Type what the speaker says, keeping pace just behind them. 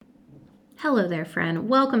Hello there, friend.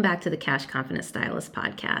 Welcome back to the Cash Confident Stylist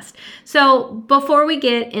podcast. So, before we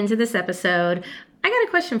get into this episode, I got a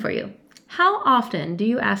question for you. How often do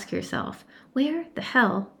you ask yourself, where the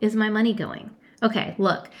hell is my money going? Okay,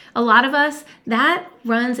 look, a lot of us, that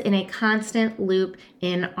runs in a constant loop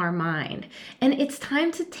in our mind. And it's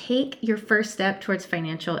time to take your first step towards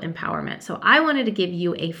financial empowerment. So I wanted to give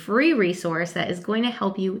you a free resource that is going to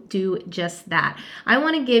help you do just that. I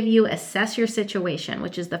want to give you Assess Your Situation,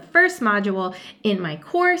 which is the first module in my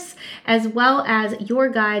course, as well as your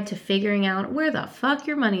guide to figuring out where the fuck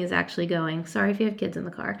your money is actually going. Sorry if you have kids in the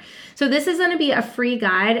car. So this is going to be a free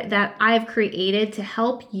guide that I've created to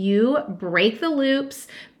help you break the loops,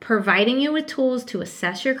 providing you with tools to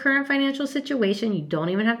assess your current financial situation. You don't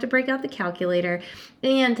even have to break out the calculator,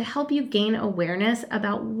 and to help you gain awareness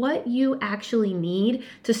about what you actually need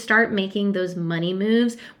to start making those money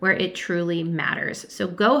moves where it truly matters. So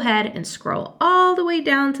go ahead and scroll all the way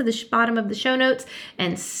down to the bottom of the show notes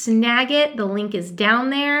and snag it. The link is down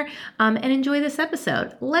there, and enjoy this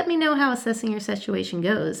episode. Let me know how assessing your situation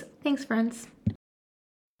goes. Thanks, friends.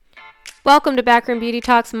 Welcome to Backroom Beauty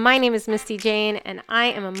Talks. My name is Misty Jane, and I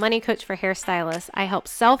am a money coach for hairstylists. I help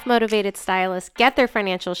self-motivated stylists get their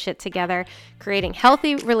financial shit together, creating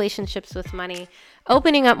healthy relationships with money,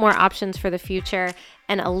 opening up more options for the future,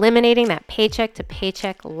 and eliminating that paycheck to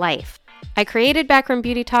paycheck life. I created Backroom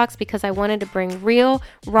Beauty Talks because I wanted to bring real,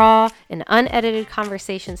 raw, and unedited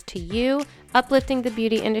conversations to you, uplifting the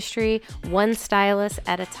beauty industry one stylist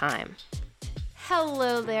at a time.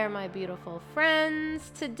 Hello there, my beautiful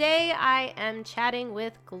friends. Today I am chatting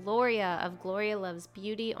with Gloria of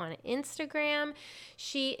GloriaLovesBeauty on Instagram.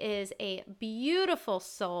 She is a beautiful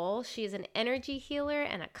soul. She is an energy healer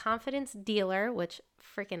and a confidence dealer, which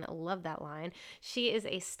freaking love that line. She is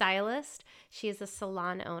a stylist. She is a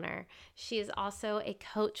salon owner. She is also a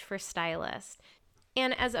coach for stylists.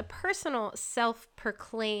 And as a personal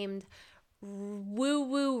self-proclaimed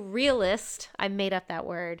woo-woo realist, I made up that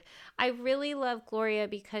word. I really love Gloria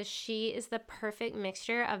because she is the perfect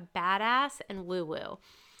mixture of badass and woo-woo.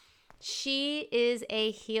 She is a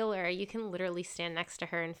healer. You can literally stand next to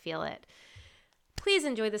her and feel it. Please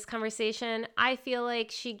enjoy this conversation. I feel like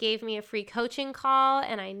she gave me a free coaching call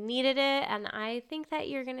and I needed it, and I think that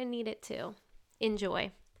you're going to need it too.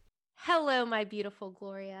 Enjoy. Hello, my beautiful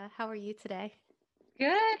Gloria. How are you today?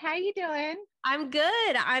 Good. How you doing? I'm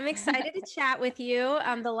good. I'm excited to chat with you.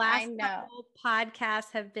 The last I know. couple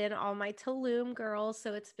podcasts have been all my Tulum girls,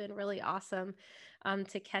 so it's been really awesome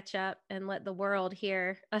to catch up and let the world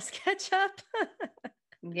hear us catch up.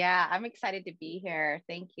 Yeah, I'm excited to be here.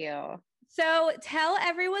 Thank you. So tell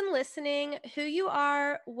everyone listening who you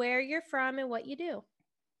are, where you're from, and what you do.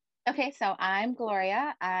 Okay, so I'm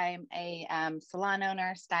Gloria. I'm a salon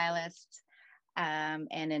owner, stylist, and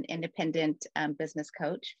an independent business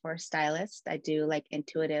coach for stylists. I do like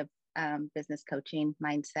intuitive business coaching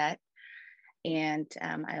mindset, and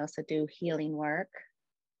I also do healing work.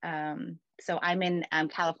 So I'm in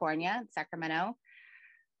California, Sacramento,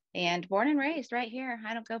 and born and raised right here.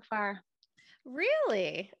 I don't go far.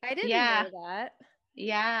 Really? I didn't Yeah, know that.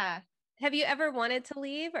 yeah. Have you ever wanted to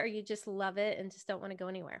leave, or you just love it and just don't want to go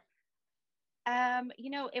anywhere?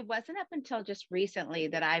 It wasn't up until just recently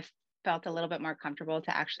that I've felt a little bit more comfortable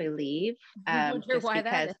to actually leave. I wonder Just why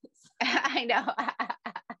because that is. I know,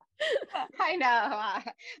 I know.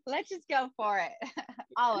 Let's just go for it.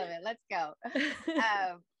 All of it. Let's go.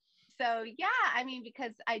 So yeah, I mean,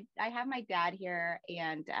 because I have my dad here,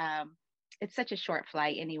 and it's such a short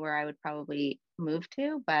flight anywhere I would probably move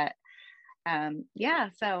to, but yeah,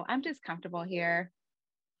 so I'm just comfortable here.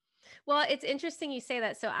 Well, it's interesting you say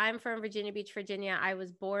that. So I'm from Virginia Beach, Virginia. I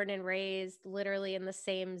was born and raised literally in the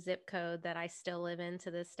same zip code that I still live in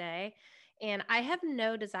to this day. And I have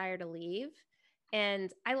no desire to leave.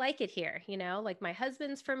 And I like it here, like my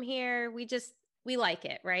husband's from here. We like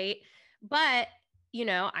it, right? But,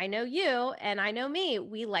 I know you and I know me.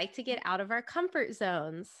 We like to get out of our comfort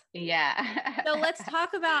zones. Yeah. So let's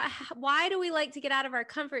talk about why do we like to get out of our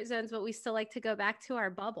comfort zones, but we still like to go back to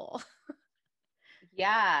our bubble?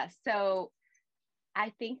 Yeah. So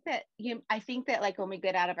I think that like when we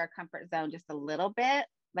get out of our comfort zone just a little bit,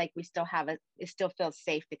 like we still have it still feels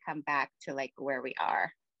safe to come back to like where we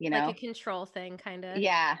are, you Like a know? control thing, kind of.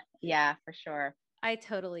 Yeah. Yeah, for sure. I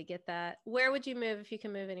totally get that. Where would you move if you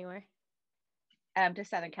could move anywhere? To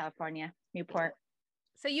Southern California, Newport.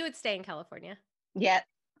 So you would stay in California. Yep.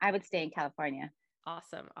 I would stay in California.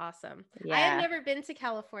 Awesome. Awesome. I have Yeah. never been to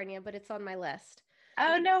California, but it's on my list.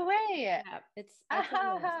 Oh, no way. Yeah, it's on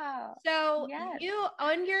my list. Oh, So yes. you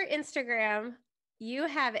on your Instagram, you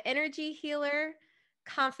have energy healer,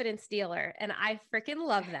 confidence dealer, and I freaking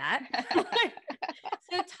love that. So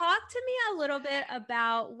So talk to me a little bit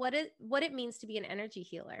about what it means to be an energy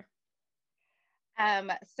healer.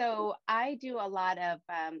 So I do a lot of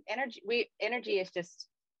energy. Energy is just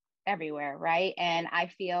everywhere, right? And I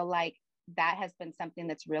feel like that has been something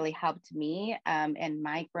that's really helped me. And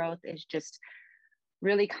my growth is just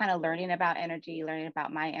really kind of learning about energy, learning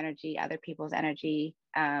about my energy, other people's energy,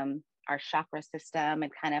 our chakra system,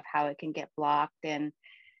 and kind of how it can get blocked. And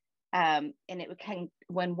it can,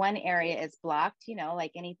 when one area is blocked,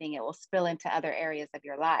 like anything, it will spill into other areas of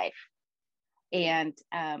your life. And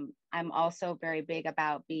I'm also very big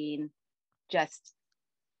about being just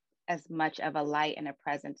as much of a light and a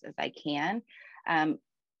presence as I can.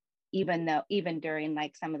 Even during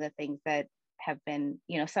like some of the things that have been,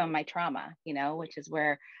 some of my trauma, which is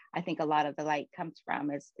where I think a lot of the light comes from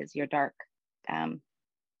is your dark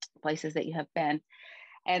places that you have been.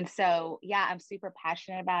 And so, yeah, I'm super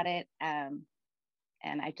passionate about it. And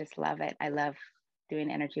I just love it. I love doing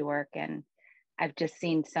energy work, and I've just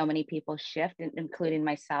seen so many people shift, including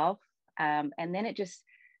myself. And then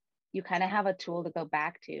you kind of have a tool to go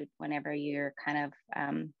back to whenever you're kind of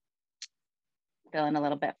feeling a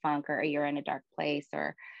little bit funk, or you're in a dark place,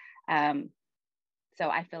 or so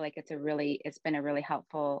I feel like it's been a really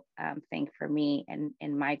helpful thing for me and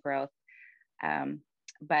in my growth.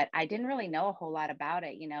 But I didn't really know a whole lot about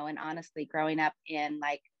it, and honestly, growing up in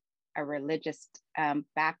like a religious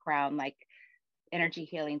background, like energy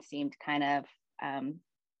healing seemed kind of a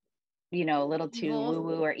little too woo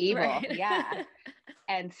woo or evil. Right. Yeah.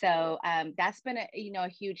 And so that's been a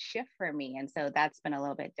huge shift for me. And so that's been a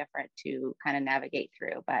little bit different to kind of navigate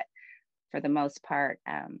through. But for the most part,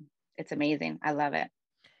 it's amazing. I love it.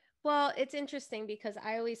 Well, it's interesting because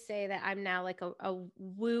I always say that I'm now like a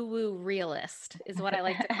woo-woo realist is what I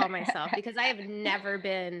like to call myself, because I have never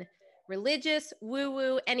been religious,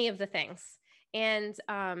 woo-woo, any of the things. And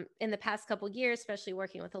in the past couple of years, especially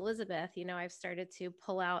working with Elizabeth, I've started to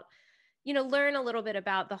pull out, learn a little bit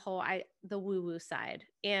about the woo-woo side.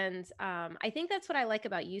 And I think that's what I like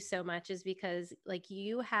about you so much, is because like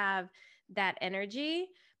you have that energy,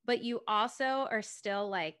 but you also are still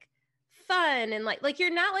like fun, and like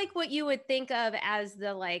you're not like what you would think of as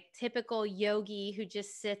the like typical yogi who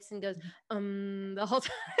just sits and goes the whole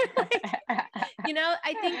time.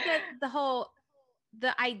 I think that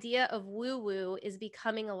the idea of woo woo is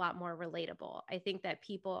becoming a lot more relatable. I think that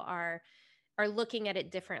people are looking at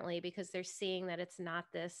it differently because they're seeing that it's not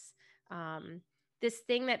this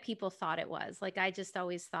thing that people thought it was. Like I just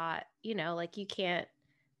always thought, like you can't,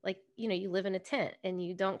 like, you live in a tent and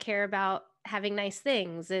you don't care about having nice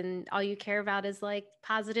things, and all you care about is like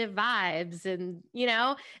positive vibes, and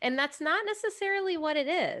that's not necessarily what it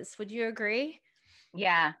is. Would you agree?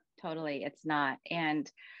 Yeah, totally. It's not.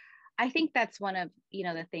 And I think that's one of,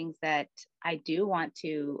 the things that I do want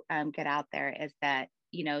to get out there is that,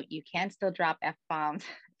 you can still drop F bombs,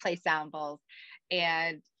 play sound bowls,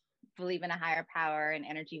 and believe in a higher power and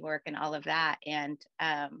energy work and all of that. And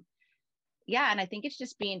yeah, and I think it's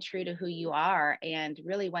just being true to who you are. And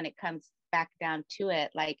really, when it comes back down to it,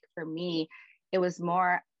 like for me, it was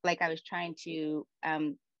more like I was trying to,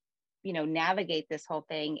 navigate this whole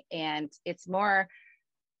thing. And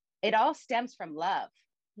it all stems from love.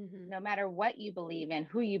 Mm-hmm. No matter what you believe in,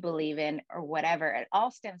 who you believe in, or whatever, it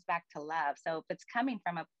all stems back to love. So if it's coming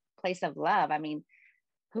from a place of love, I mean,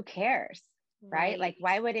 who cares? Right? Like,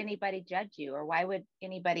 why would anybody judge you, or why would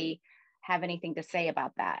anybody have anything to say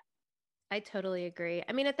about that? I totally agree.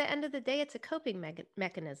 I mean, at the end of the day, it's a coping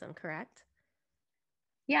mechanism, correct?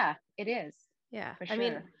 Yeah, it is, Yeah. for I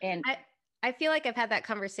mean, sure. And I feel like I've had that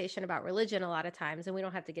conversation about religion a lot of times, and we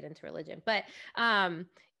don't have to get into religion, but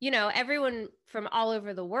everyone from all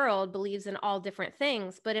over the world believes in all different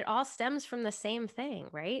things, but it all stems from the same thing,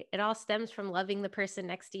 right? It all stems from loving the person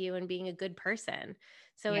next to you and being a good person.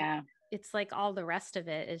 So yeah, it's like all the rest of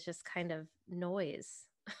it is just kind of noise.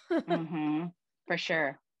 for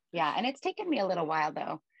sure. Yeah. And it's taken me a little while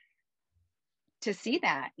though to see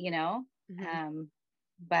that, Mhm. um,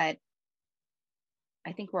 but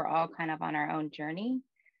I think we're all kind of on our own journey.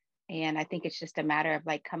 And I think it's just a matter of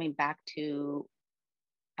like coming back to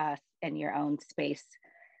us in your own space,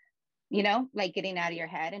 like getting out of your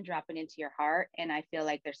head and dropping into your heart. And I feel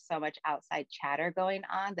like there's so much outside chatter going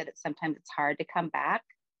on that sometimes it's hard to come back.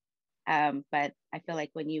 But I feel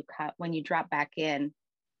like when you drop back in,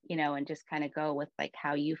 and just kind of go with like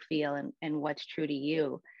how you feel and what's true to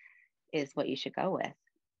you is what you should go with.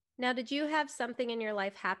 Now, did you have something in your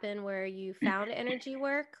life happen where you found energy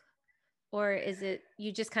work? Or is it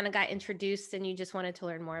you just kind of got introduced and you just wanted to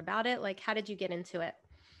learn more about it? Like, how did you get into it?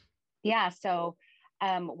 Yeah. So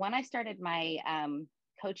when I started my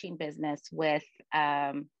coaching business with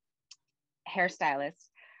hairstylist.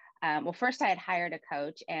 Well, first I had hired a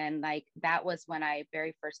coach, and like that was when I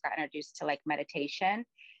very first got introduced to like meditation.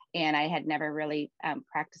 And I had never really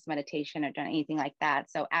practiced meditation or done anything like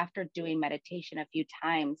that. So after doing meditation a few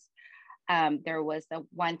times, there was the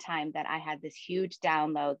one time that I had this huge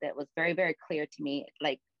download that was very, very clear to me,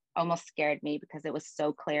 like almost scared me because it was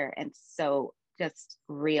so clear and so just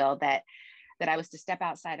real that I was to step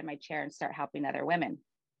outside of my chair and start helping other women.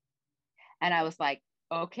 And I was like,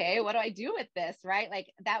 okay, what do I do with this? Right. Like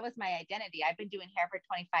that was my identity. I've been doing hair for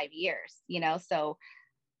 25 years, so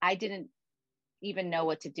I didn't even know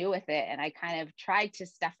what to do with it. And I kind of tried to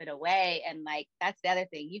stuff it away. And like, that's the other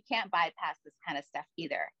thing. You can't bypass this kind of stuff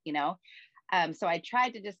either. So I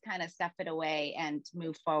tried to just kind of stuff it away and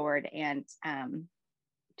move forward and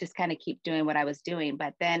just kind of keep doing what I was doing.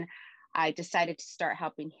 But then I decided to start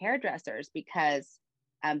helping hairdressers because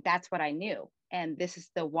that's what I knew. And this is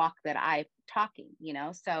the walk that I'm talking.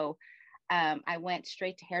 So I went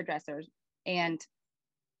straight to hairdressers, and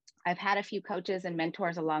I've had a few coaches and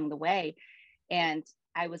mentors along the way. And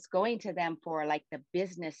I was going to them for like the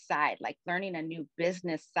business side, like learning a new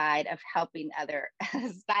business side of helping other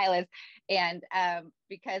stylists. And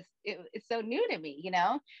because it's so new to me.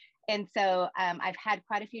 And so I've had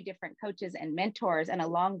quite a few different coaches and mentors. And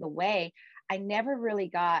along the way, I never really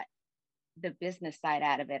got the business side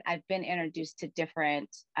out of it. I've been introduced to different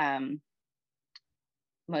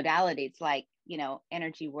modalities like,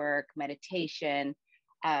 energy work, meditation,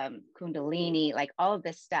 Kundalini, like all of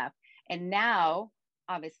this stuff. And now,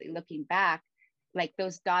 obviously, looking back, like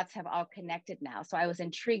those dots have all connected now. So I was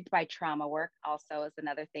intrigued by trauma work also is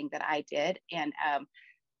another thing that I did. And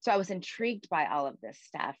so I was intrigued by all of this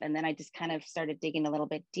stuff. And then I just kind of started digging a little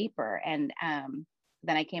bit deeper. And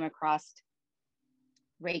then I came across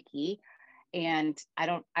Reiki. And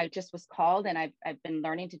I just was called, and I've been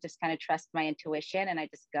learning to just kind of trust my intuition, and I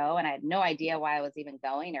just go, and I had no idea why I was even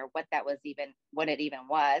going or what it even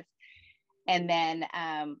was. And then,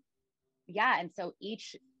 and so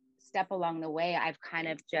each step along the way, I've kind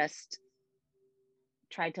of just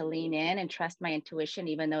tried to lean in and trust my intuition,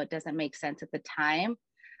 even though it doesn't make sense at the time.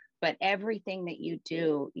 But everything that you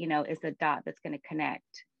do, is a dot that's going to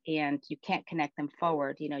connect, and you can't connect them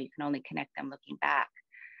forward. You can only connect them looking back.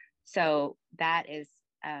 So that is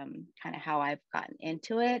kind of how I've gotten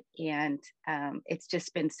into it. And it's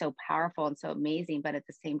just been so powerful and so amazing. But at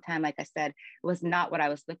the same time, like I said, it was not what I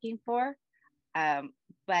was looking for.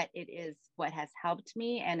 But it is what has helped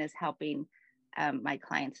me and is helping my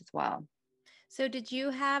clients as well. So did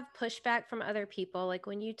you have pushback from other people? Like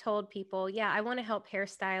when you told people, yeah, I want to help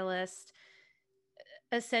hairstylists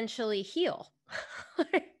essentially heal.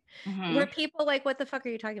 Were people like, what the fuck are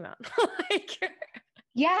you talking about?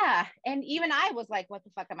 Yeah. And even I was like, what the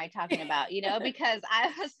fuck am I talking about? Because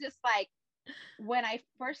I was just like, when I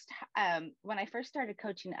first started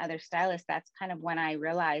coaching other stylists, that's kind of when I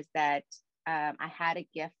realized that I had a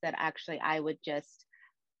gift that actually I would just,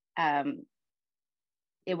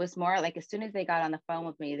 it was more like as soon as they got on the phone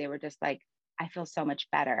with me, they were just like, I feel so much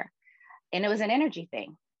better. And it was an energy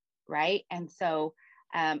thing. Right. And so,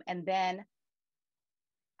 and then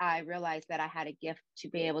I realized that I had a gift to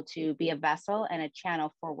be able to be a vessel and a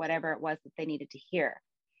channel for whatever it was that they needed to hear.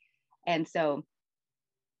 And so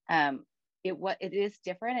it is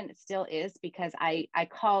different, and it still is, because I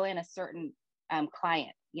call in a certain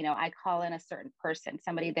client, I call in a certain person,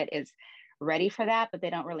 somebody that is ready for that, but they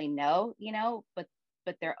don't really know, but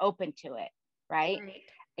they're open to it. Right.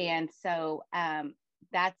 And so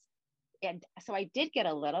and so I did get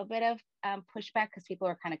a little bit of pushback because people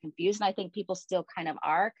are kind of confused. And I think people still kind of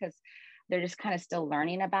are, because they're just kind of still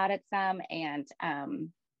learning about it some. And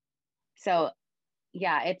so,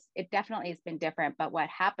 yeah, it definitely has been different. But what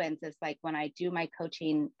happens is, like, when I do my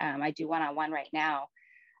coaching, I do one-on-one right now.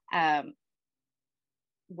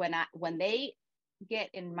 When they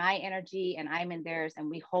get in my energy and I'm in theirs and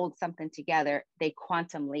we hold something together, they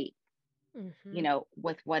quantum leap,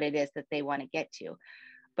 with what it is that they want to get to.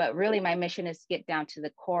 But really, my mission is to get down to the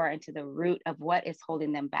core and to the root of what is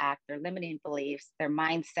holding them back, their limiting beliefs, their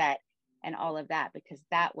mindset, and all of that, because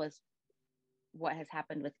that was what has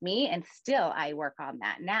happened with me. And still, I work on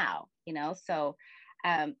that now, So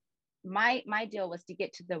my deal was to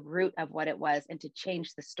get to the root of what it was and to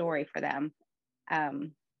change the story for them.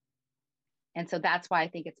 And so that's why I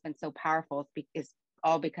think it's been so powerful, is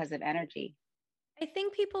all because of energy. I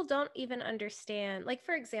think people don't even understand, like,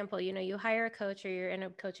 for example, you hire a coach or you're in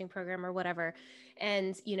a coaching program or whatever,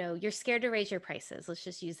 and, you're scared to raise your prices. Let's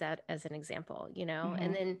just use that as an example, and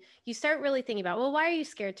Hmm. then you start really thinking about, well, why are you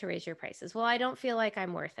scared to raise your prices? Well, I don't feel like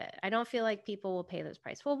I'm worth it. I don't feel like people will pay those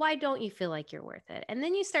prices. Well, why don't you feel like you're worth it? And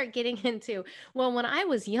then you start getting into, well, when I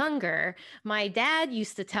was younger, my dad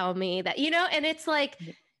used to tell me that, and it's like,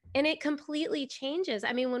 and it completely changes.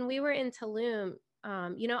 I mean, when we were in Tulum,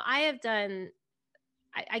 I have done,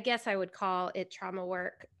 I guess I would call it trauma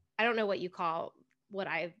work. I don't know what you call what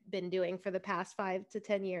I've been doing for the past 5 to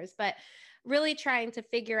 10 years, but really trying to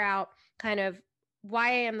figure out kind of why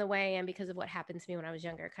I am the way I am because of what happened to me when I was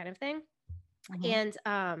younger, kind of thing. Hmm.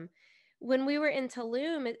 And when we were in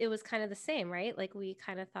Tulum, it was kind of the same, right? Like we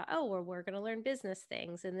kind of thought, oh, well, we're going to learn business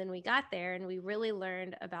things. And then we got there and we really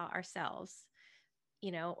learned about ourselves,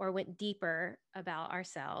 or went deeper about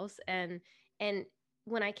ourselves. And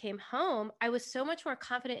when I came home, I was so much more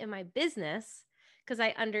confident in my business because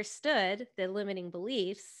I understood the limiting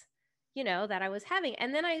beliefs, that I was having.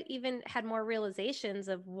 And then I even had more realizations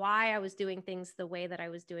of why I was doing things the way that I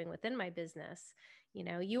was doing within my business.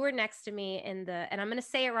 You were next to me in and I'm going to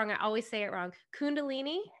say it wrong. I always say it wrong.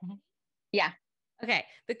 Kundalini. Yeah. Okay.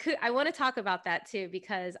 I want to talk about that too,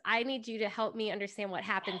 because I need you to help me understand what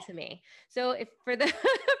happened to me. So if for the,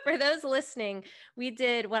 for those listening, we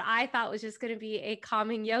did what I thought was just going to be a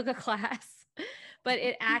calming yoga class, but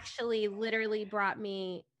it actually literally brought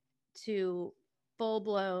me to full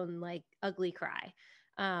blown, like ugly cry.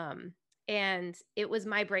 And it was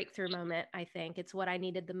my breakthrough moment. I think it's what I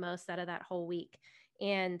needed the most out of that whole week.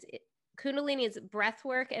 And Kundalini is breath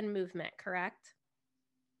work and movement, correct?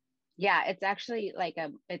 Yeah, it's actually like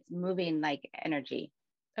it's moving like energy.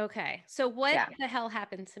 Okay. So what Yeah. the hell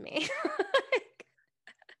happened to me?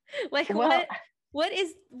 Like Well, what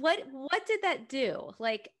did that do?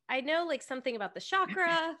 Like I know like something about the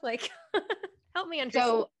chakra, like help me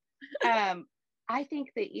understand. so um I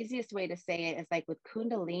think the easiest way to say it is like with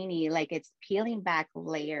Kundalini, like it's peeling back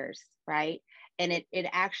layers, right? And it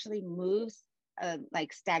actually moves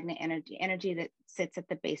like stagnant energy that sits at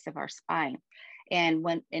the base of our spine. And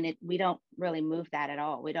we don't really move that at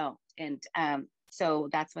all. We don't. And so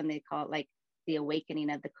that's when they call it like the awakening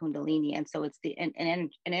of the Kundalini. And so it's an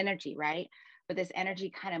energy, right? But this energy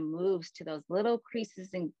kind of moves to those little creases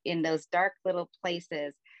in those dark little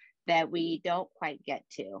places that we don't quite get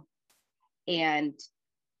to. And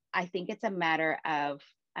I think it's a matter of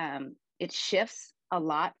it shifts a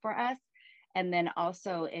lot for us. And then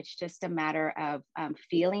also, it's just a matter of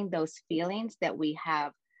feeling those feelings that we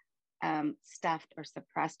have stuffed or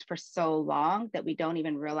suppressed for so long that we don't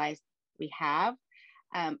even realize we have.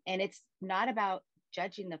 And it's not about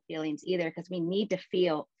judging the feelings either, because we need to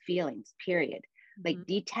feel feelings, period. Mhm. Like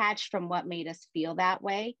detached from what made us feel that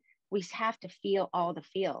way, we have to feel all the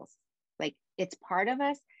feels. Like it's part of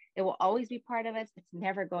us. It will always be part of us. It's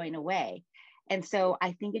never going away. And so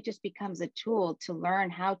I think it just becomes a tool to learn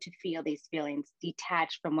how to feel these feelings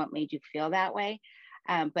detached from what made you feel that way.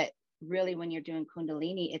 But really, when you're doing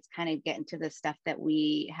Kundalini, it's kind of getting to the stuff that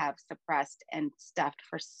we have suppressed and stuffed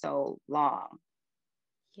for so long.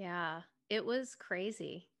 Yeah, it was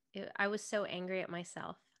crazy. I was so angry at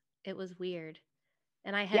myself. It was weird.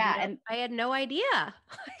 And Yeah. And I had no idea.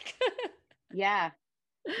 yeah.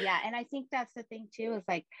 Yeah. And I think that's the thing too, is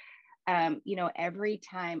like, every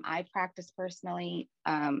time I practice personally,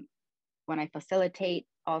 when I facilitate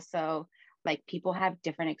also, like people have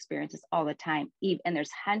different experiences all the time. And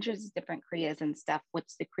there's hundreds of different Kriyas and stuff,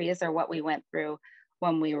 which the Kriyas are what we went through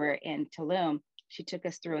when we were in Tulum. She took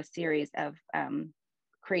us through a series of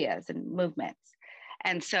Kriyas and movements.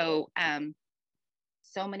 And so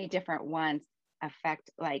many different ones affect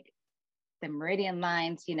like the meridian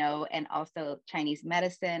lines, and also Chinese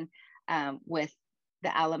medicine with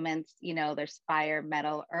the elements, there's fire,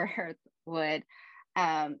 metal, earth, wood.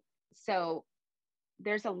 So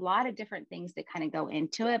there's a lot of different things that kind of go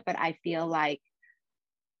into it, but I feel like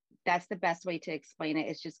that's the best way to explain it.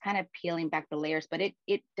 It's just kind of peeling back the layers, but it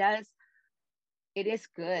is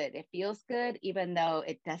good. It feels good, even though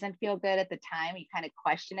it doesn't feel good at the time. You kind of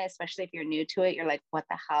question it, especially if you're new to it. You're like, what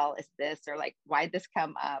the hell is this? Or like, why did this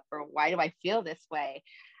come up? Or why do I feel this way?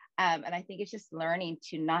 And I think it's just learning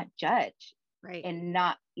to not judge Right. and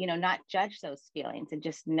not judge those feelings and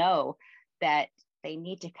just know that they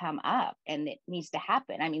need to come up and it needs to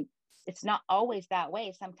happen. I mean, it's not always that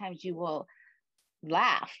way. Sometimes you will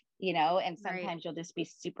laugh, and Right. sometimes you'll just be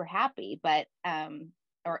super happy, but,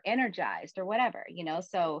 or energized or whatever,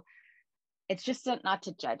 so it's just not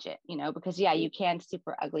to judge it, because yeah, you can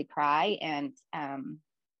super ugly cry and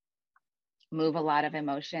move a lot of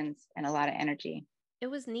emotions and a lot of energy. It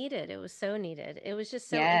was needed. It was so needed. It was just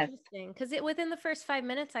so Yes. interesting because within the first 5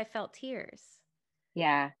 minutes, I felt tears.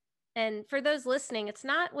 Yeah. And for those listening, it's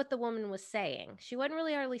not what the woman was saying. She wasn't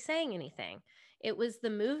really hardly saying anything. It was the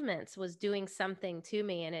movements was doing something to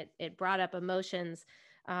me, and it brought up emotions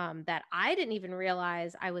that I didn't even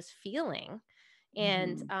realize I was feeling.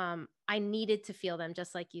 And Mhm. I needed to feel them,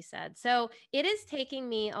 just like you said. So it is taking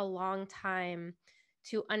me a long time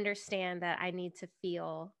to understand that I need to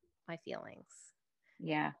feel my feelings.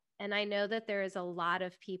 Yeah. And I know that there is a lot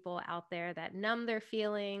of people out there that numb their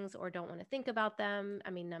feelings or don't want to think about them. I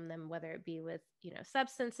mean, numb them, whether it be with,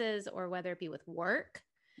 substances or whether it be with work.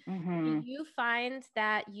 Do Mhm. you find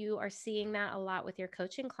that you are seeing that a lot with your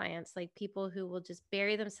coaching clients, like people who will just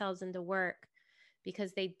bury themselves into work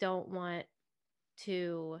because they don't want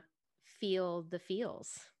to feel the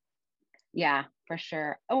feels? Yeah, for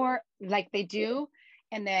sure. Or like they do,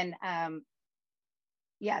 and then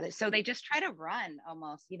yeah, so they just try to run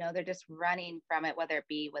almost, they're just running from it, whether it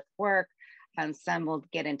be with work. Some will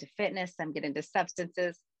get into fitness, some get into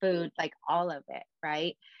substances, food, like all of it,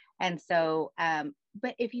 right? And so,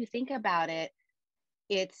 but if you think about it,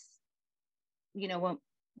 it's, when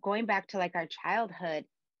going back to like our childhood,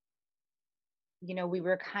 we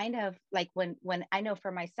were kind of like when I know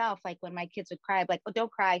for myself, like when my kids would cry, I'm like, oh,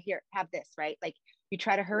 don't cry, here, have this, right? Like you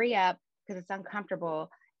try to hurry up because it's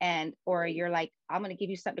uncomfortable, and or you're like, I'm going to give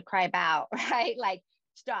you something to cry about, right? Like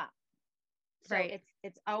stop. So Right.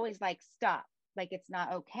 it's always like stop, like it's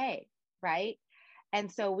not okay, right?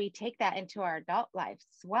 And so we take that into our adult lives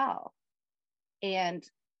as well, and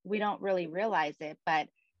we don't really realize it, but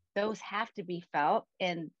those have to be felt,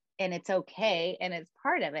 and it's okay, and it's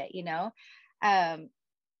part of it. um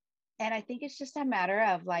and I think it's just a matter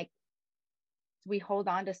of like, we hold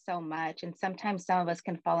on to so much, and sometimes some of us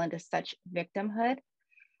can fall into such victimhood,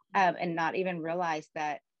 and not even realize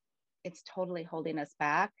that it's totally holding us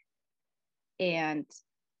back. And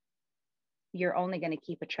you're only going to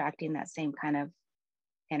keep attracting that same kind of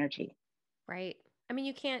energy. Right. I mean,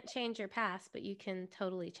 you can't change your past, but you can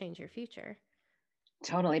totally change your future.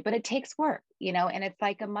 Totally. But it takes work, and it's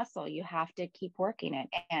like a muscle. You have to keep working it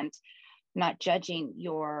and not judging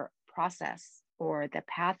your process or the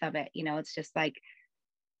path of it. It's just like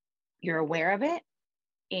you're aware of it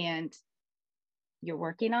and you're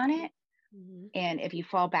working on it. Hmm. And if you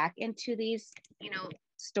fall back into these,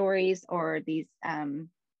 stories or these,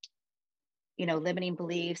 limiting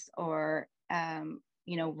beliefs, or,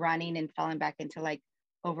 running and falling back into like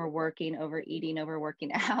overworking, overeating,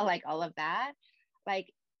 overworking out, like all of that.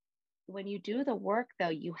 Like when you do the work, though,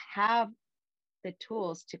 you have the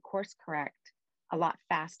tools to course correct a lot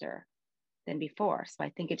faster than before. So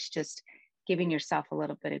I think it's just giving yourself a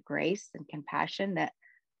little bit of grace and compassion that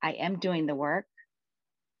I am doing the work,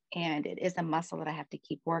 and it is a muscle that I have to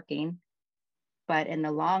keep working. But in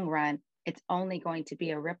the long run, it's only going to be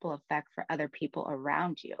a ripple effect for other people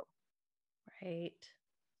around you. Right.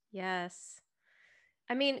 Yes.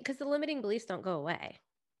 I mean, because the limiting beliefs don't go away.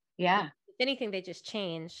 Yeah. If anything, they just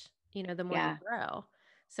change, the more you Yeah, grow.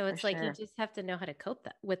 So for it's like you sure. just have to know how to cope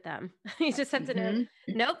with them. You just have to know, Hmm.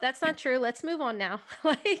 nope, that's not true. Let's move on now.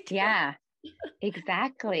 Like, Yeah,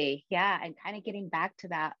 exactly. Yeah. And kind of getting back to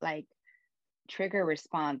that like trigger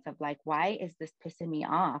response of like, why is this pissing me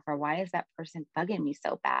off? Or why is that person bugging me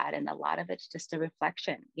so bad? And a lot of it's just a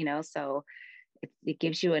reflection, so it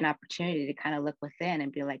gives you an opportunity to kind of look within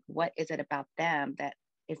and be like, what is it about them that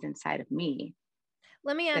is inside of me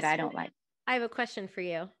let me that ask I you, don't like? I have a question for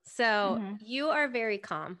you. So Hmm. you are very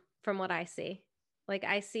calm from what I see. Like,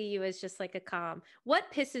 I see you as just like a calm.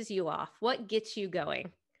 What pisses you off? What gets you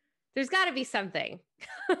going? There's got to be something.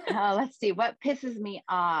 Let's see, what pisses me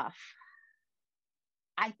off.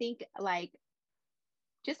 I think like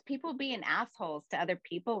just people being assholes to other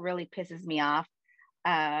people really pisses me off.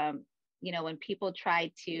 Um, when people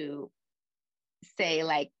try to say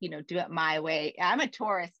like, do it my way. I'm a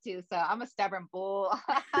Taurus too, so I'm a stubborn bull.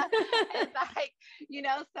 It's like,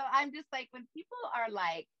 so I'm just like, when people are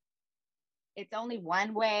like, it's only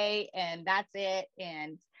one way and that's it,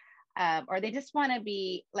 and or they just want to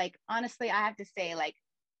be like, honestly, I have to say, like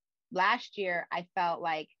last year, I felt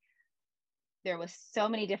like there was so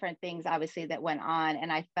many different things obviously that went on,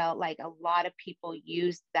 and I felt like a lot of people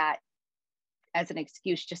used that as an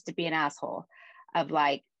excuse just to be an asshole, of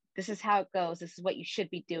like, this is how it goes, this is what you should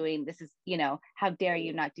be doing, this is, how dare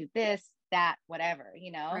you not do this, that, whatever.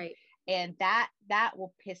 Right. And that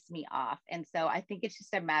will piss me off. And so I think it's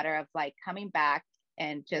just a matter of like coming back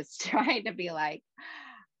and just trying to be like,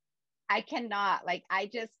 I cannot, like, I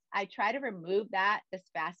try to remove that as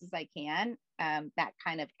fast as I can. that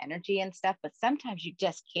kind of energy and stuff, but sometimes you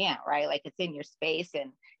just can't, right? Like it's in your space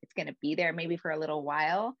and it's going to be there maybe for a little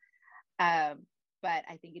while. But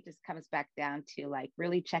I think it just comes back down to like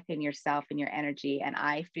really checking yourself and your energy. And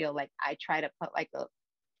I feel like I try to put like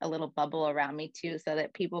a little bubble around me too, so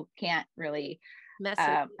that people can't really Mess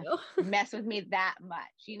with you. mess with me that much.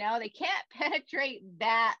 They can't penetrate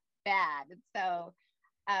that bad. And so,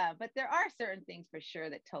 but there are certain things for sure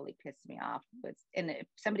that totally piss me off. And if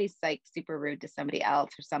somebody's like super rude to somebody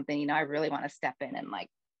else or something, I really want to step in and like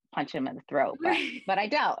punch him in the throat, but I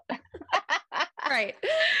don't. Right.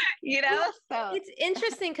 So it's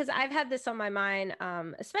interesting because I've had this on my mind,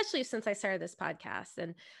 especially since I started this podcast.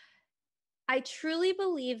 And I truly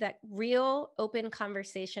believe that real open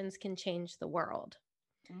conversations can change the world.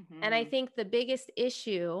 Mm-hmm. And I think the biggest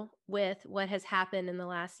issue with what has happened in the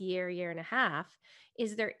last year and a half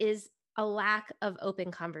is there is a lack of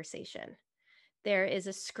open conversation. There is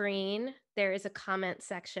a screen, there is a comment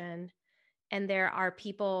section, and there are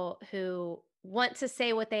people who want to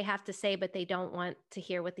say what they have to say, but they don't want to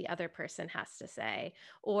hear what the other person has to say,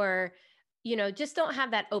 or, just don't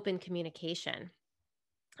have that open communication.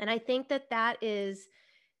 And I think that is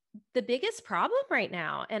the biggest problem right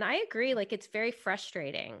now. And I agree, like, it's very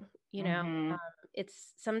frustrating, Mm-hmm.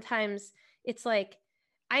 it's sometimes it's like,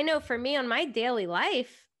 I know for me on my daily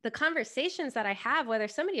life, the conversations that I have, whether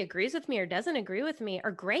somebody agrees with me or doesn't agree with me,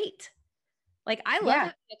 are great. Like, I love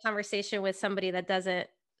having a conversation with somebody that doesn't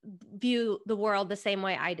view the world the same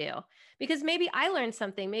way I do, because maybe I learned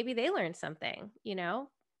something, maybe they learned something,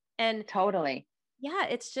 and Totally. yeah,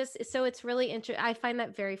 it's just, so it's really interesting. I find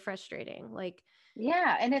that very frustrating. Like,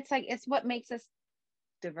 Yeah. And it's like, it's what makes us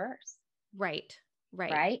diverse. right.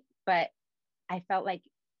 Right. But I felt like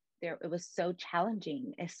it was so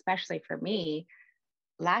challenging, especially for me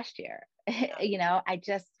last year. I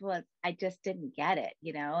just didn't get it,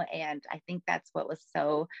 and I think that's what was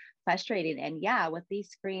so frustrating. And yeah, with these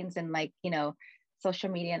screens and like,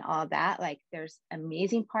 social media and all that, like there's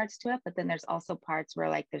amazing parts to it, but then there's also parts where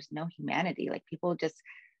like there's no humanity. Like people just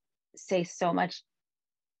say so much,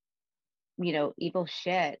 evil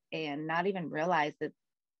shit and not even realize that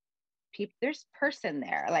there's person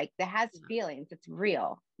there like that has feelings. It's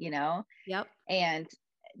real, Yep. and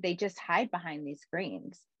they just hide behind these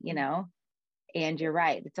screens, and you're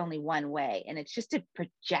right, it's only one way, and it's just a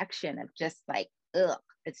projection of just like, ugh.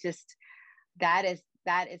 It's just, that is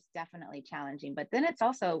definitely challenging. But then it's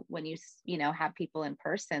also when you have people in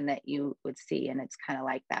person that you would see, and it's kind of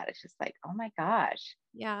like that. It's just like, oh my gosh.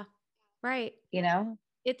 Yeah. Right. you know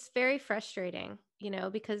It's very frustrating,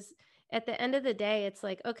 because at the end of the day, it's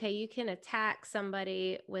like, okay, you can attack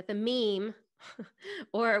somebody with a meme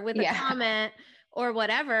or with a yeah. comment or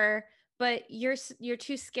whatever, but you're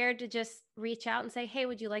too scared to just reach out and say, "Hey,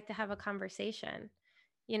 would you like to have a conversation?"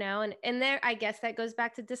 And there, I guess that goes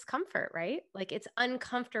back to discomfort, right? Like, it's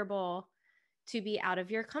uncomfortable to be out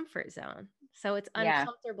of your comfort zone. So it's Yeah.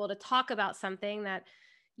 uncomfortable to talk about something that,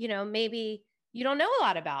 maybe you don't know a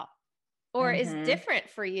lot about, or is Mm-hmm. different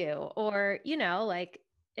for you, or, like,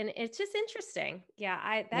 and it's just interesting.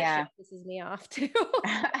 Yeah. That shit Yeah. pisses me off too.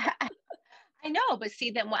 I know, but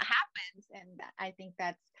see, then what happens, and I think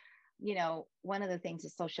that's, one of the things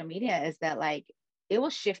of social media is that like it will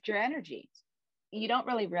shift your energy. You don't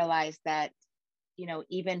really realize that,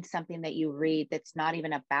 even something that you read that's not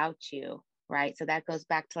even about you, right? So that goes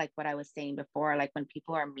back to like what I was saying before, like when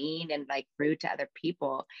people are mean and like rude to other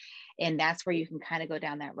people. And that's where you can kind of go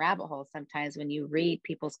down that rabbit hole sometimes when you read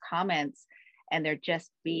people's comments and they're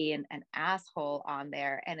just being an asshole on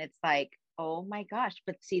there. And it's like, oh my gosh,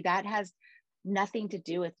 but see, that has nothing to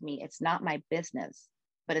do with me. It's not my business.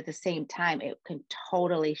 But at the same time, it can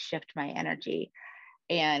totally shift my energy.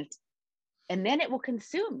 And then it will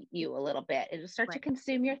consume you a little bit. It'll start to Right.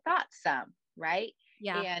 consume your thoughts some, right?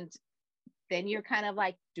 Yeah. And then you're kind of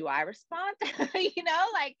like, do I respond?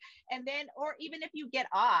 Like, and then, or even if you get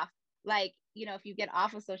off, like, if you get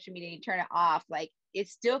off of social media and you turn it off, like it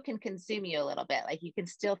still can consume you a little bit. Like you can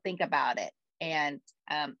still think about it. And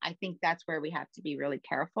I think that's where we have to be really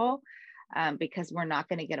careful, because we're not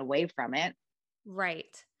going to get away from it.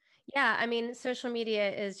 Right. Yeah. I mean, social media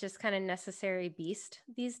is just kind of necessary beast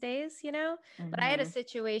these days, but I had a Mm-hmm.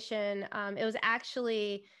 situation, it was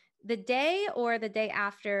actually the day or the day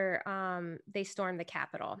after they stormed the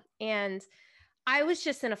Capitol. And I was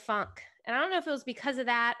just in a funk. And I don't know if it was because of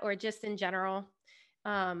that or just in general.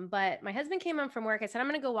 But my husband came home from work. I said, I'm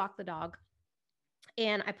going to go walk the dog.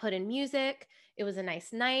 And I put in music. It was a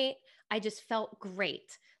nice night. I just felt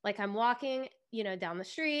great. Like I'm walking, down the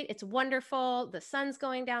street. It's wonderful. The sun's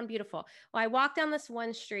going down, beautiful. Well, I walked down this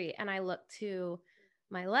one street and I looked to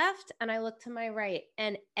my left and I looked to my right,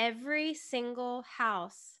 and every single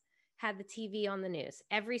house had the TV on the news.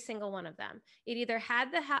 Every single one of them. It either had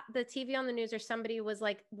the TV on the news or somebody was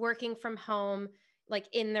like working from home, like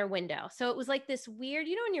in their window. So it was like this weird,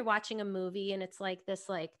 when you're watching a movie and it's like this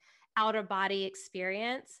like out of body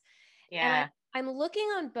experience. And Yeah. I'm looking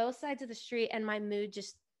on both sides of the street and my mood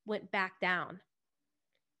just went back down.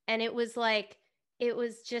 And it was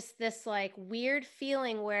just this like weird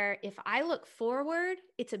feeling where if I look forward,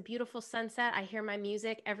 it's a beautiful sunset. I hear my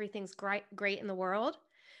music, everything's great in the world.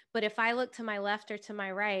 But if I look to my left or to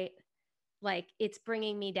my right, like it's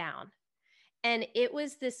bringing me down. And it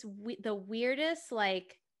was the weirdest,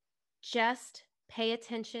 like, just pay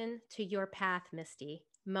attention to your path, Misty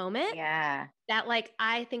moment Yeah. that like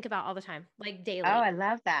I think about all the time, like Oh, daily. I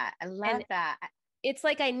love that. I love And that. it's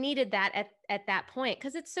like I needed that at that point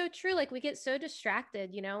because it's so true. Like we get so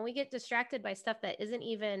distracted, we get distracted by stuff that doesn't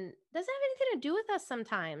have anything to do with us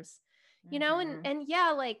sometimes, and Mm-hmm.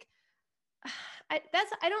 yeah, like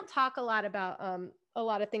I don't talk a lot about a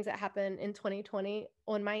lot of things that happen in 2020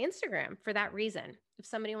 on my Instagram for that reason. If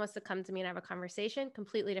somebody wants to come to me and have a conversation,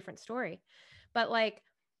 completely different story. But like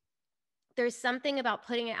there's something about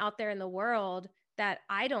putting it out there in the world that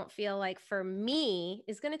I don't feel like for me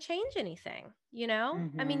is going to change anything, I mean,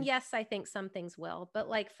 Mm-hmm. yes, I think some things will, but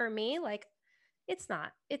like for me, like it's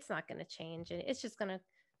not going to change. And it's just going to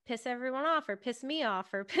piss everyone off or piss me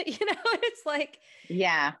off or, it's like,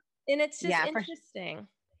 Yeah. and it's just Yeah. interesting.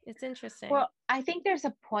 It's interesting. Well, I think there's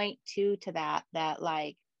a point too to that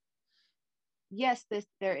like, yes,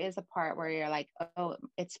 there is a part where you're like, oh,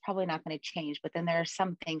 it's probably not going to change, but then there are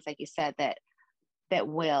some things, like you said, that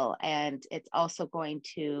will, and it's also going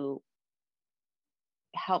to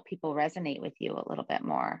help people resonate with you a little bit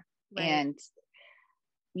more. Right. And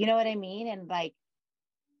you know what I mean? And like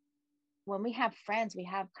when we have friends, we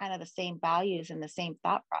have kind of the same values and the same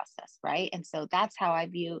thought process, right? And so that's how I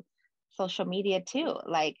view social media too.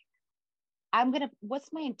 Like,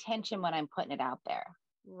 what's my intention when I'm putting it out there?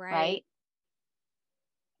 Right. Right.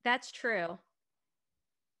 That's true.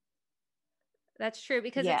 That's true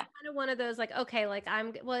because it's Yeah. kind of one of those like, okay, like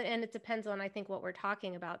well, and it depends on, I think, what we're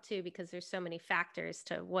talking about too, because there's so many factors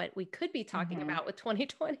to what we could be talking Mm-hmm. about with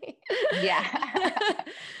 2020. Yeah.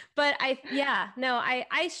 But yeah, no,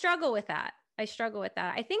 I struggle with that. I struggle with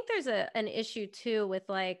that. I think there's an issue too with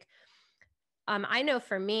like, I know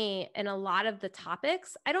for me, in a lot of the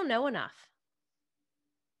topics, I don't know enough,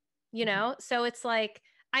 So it's like,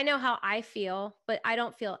 I know how I feel, but I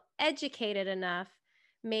don't feel educated enough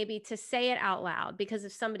maybe to say it out loud because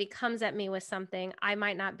if somebody comes at me with something, I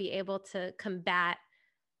might not be able to combat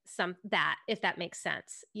if that makes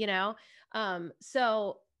sense,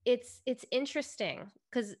 so it's interesting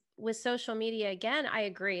because with social media, again, I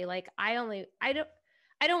agree. Like I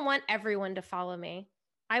don't want everyone to follow me.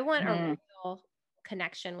 I want a Mm-hmm. real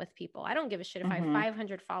connection with people. I don't give a shit if I have Mm-hmm.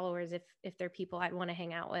 500 followers if they're people I'd want to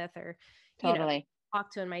hang out with or you know Totally.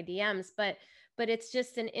 talk to in my DMs. But it's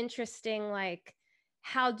just an interesting, like,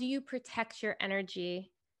 how do you protect your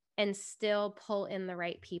energy and still pull in the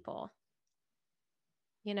right people,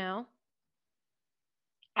 you know?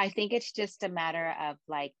 I think it's just a matter of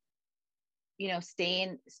like,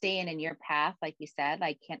 staying in your path, like you said,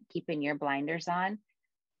 like can't keeping your blinders on,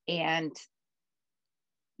 and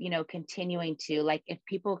continuing to, like, if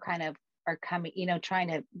people kind of are coming, trying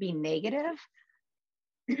to be negative,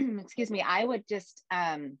 excuse me, I would just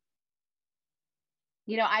I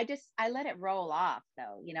let it roll off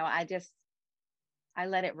though. I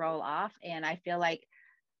let it roll off, and I feel like,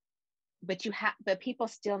 but people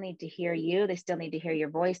still need to hear you. They still need to hear your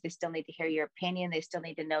voice. They still need to hear your opinion. They still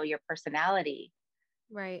need to know your personality.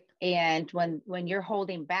 Right. And when you're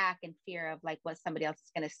holding back in fear of like what somebody else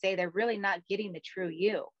is going to say, they're really not getting the true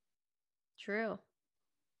you. True.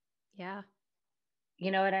 Yeah.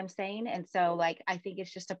 You know what I'm saying? And so like I think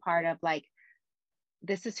it's just a part of like,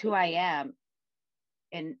 this is who I am,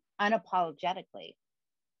 and unapologetically,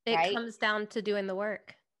 It right? comes down to doing the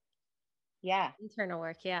work, Yeah. internal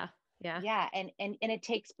work. Yeah. Yeah. Yeah. And it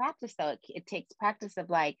takes practice though. It takes practice of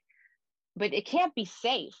like, but it can't be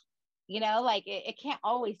safe. Like it can't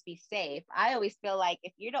always be safe. I always feel like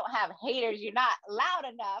if you don't have haters, you're not loud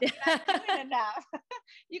enough, you're not doing enough.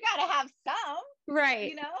 You got to have some, you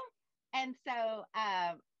Right. know? And so,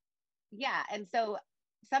 yeah. And so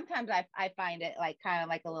sometimes I find it like kind of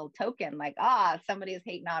like a little token, like, somebody is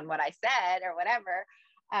hating on what I said or whatever,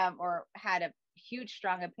 or had a huge,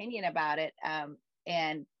 strong opinion about it,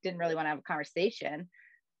 and didn't really want to have a conversation.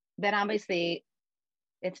 Then obviously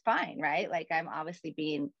it's fine, right? Like I'm obviously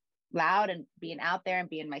being loud and being out there and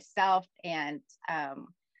being myself. And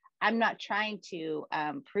I'm not trying to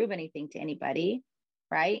prove anything to anybody.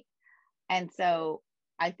 right? And so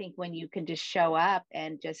I think when you can just show up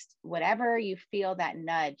and just whatever you feel that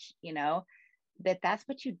nudge, that's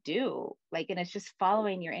what you do. Like, and it's just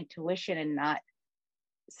following your intuition and not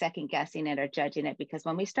second guessing it or judging it. Because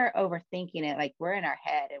when we start overthinking it, like we're in our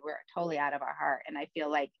head and we're totally out of our heart. And I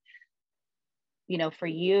feel like, for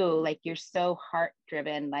you, like you're so heart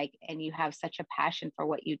driven, like, and you have such a passion for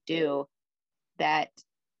what you do that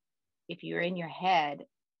if you're in your head,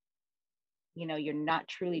 you're not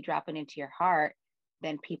truly dropping into your heart,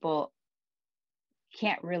 then people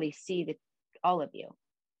can't really see all of you.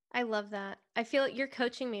 I love that. I feel like you're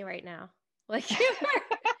coaching me right now. Like you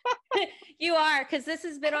are, you are, because this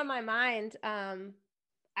has been on my mind. I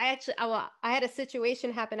had a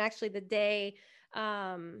situation happen actually the day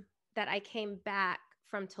that I came back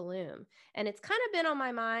from Tulum, and it's kind of been on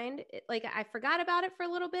my mind. Like I forgot about it for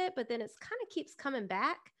a little bit, but then it's kind of keeps coming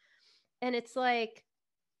back, and it's like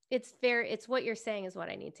it's what you're saying is what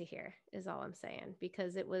I need to hear is all I'm saying,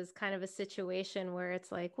 because it was kind of a situation where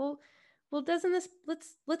it's like, well, doesn't this,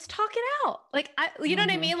 let's talk it out. Like, you know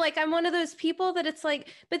what I mean? Like, I'm one of those people that it's like,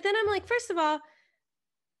 but then I'm like, first of all,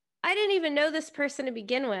 I didn't even know this person to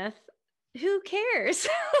begin with. Who cares?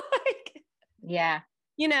 Like, yeah.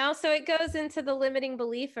 So it goes into the limiting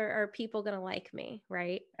belief, are people going to like me?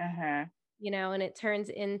 Right. And it turns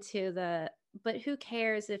into but who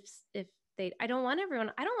cares if I don't want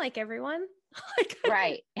everyone. I don't like everyone.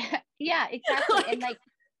 Right. Yeah, exactly. And like,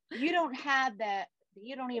 you don't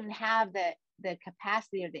even have the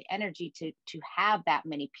capacity or the energy to have that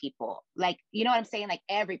many people. Like, you know what I'm saying? Like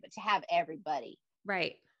to have everybody.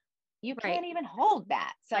 Right. You can't even hold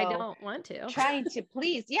that. So I don't want to. Trying to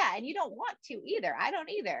please. Yeah. And you don't want to either. I don't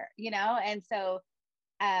either, And so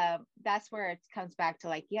that's where it comes back to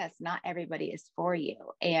like, yes, not everybody is for you.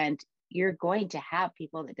 And you're going to have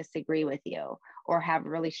people that disagree with you or have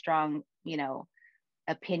really strong,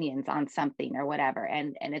 opinions on something or whatever.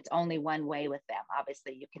 And it's only one way with them.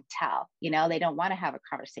 Obviously you can tell, they don't want to have a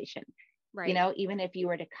conversation, right. Even if you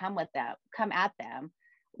were to come at them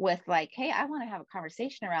with like, hey, I want to have a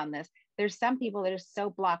conversation around this. There's some people that are so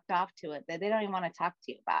blocked off to it that they don't even want to talk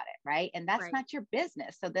to you about it. Right. And that's not your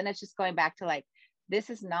business. So then it's just going back to like, this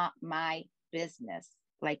is not my business.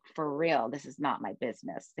 Like for real, this is not my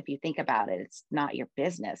business. If you think about it, it's not your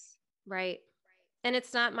business. Right. And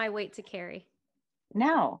it's not my weight to carry.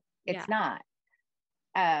 No, it's not.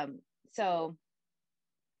 So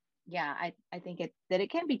yeah, I think it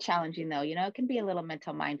can be challenging though. It can be a little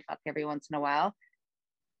mental mind fuck every once in a while.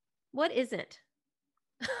 What isn't?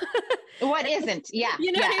 What isn't? Yeah.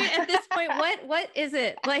 What I mean? At this point, what is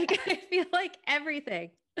it? Like, I feel like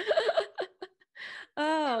everything.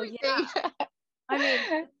 Oh, everything. Yeah. I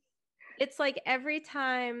mean, it's like every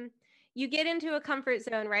time you get into a comfort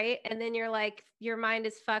zone, right? And then you're like, your mind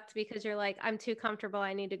is fucked because you're like, I'm too comfortable.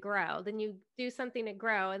 I need to grow. Then you do something to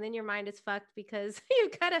grow. And then your mind is fucked because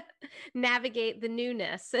you got to navigate the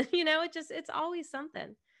newness. And, it's always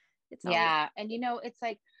something. Yeah. And, it's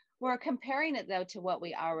like, we're comparing it though to what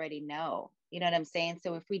we already know. You know what I'm saying?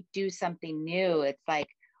 So if we do something new, it's like,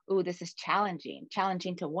 oh, this is challenging.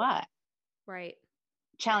 Challenging to what? Right.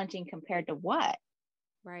 Challenging compared to what?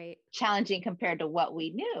 Right. Challenging compared to what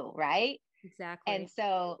we knew, right? Exactly. And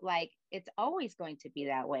so like, it's always going to be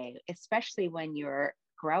that way, especially when you're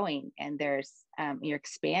growing and there's, you're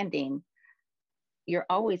expanding, you're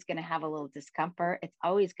always going to have a little discomfort. It's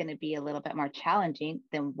always going to be a little bit more challenging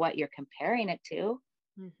than what you're comparing it to.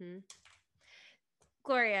 Mm-hmm.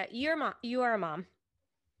 Gloria, you are a mom.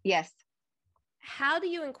 Yes. How do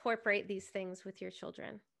you incorporate these things with your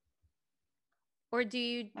children? Or do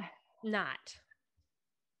you not?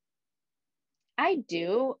 I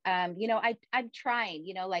do. I'm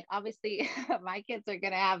trying, like obviously my kids are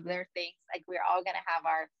going to have their things. Like we're all going to have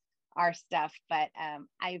our stuff. But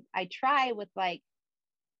I try with like,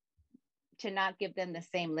 to not give them the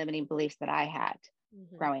same limiting beliefs that I had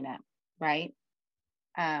growing up. Right.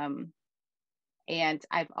 And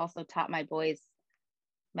I've also taught my boys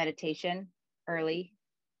meditation early,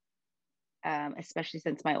 especially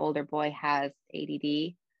since my older boy has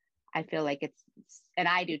ADD. I feel like and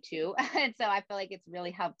I do too. And so I feel like it's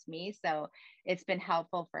really helped me. So it's been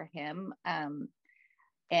helpful for him.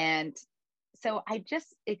 And so I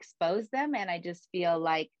just expose them, and I just feel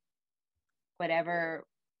like whatever,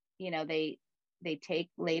 they take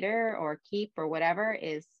later or keep or whatever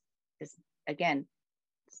is again,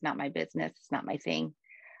 it's not my business. It's not my thing.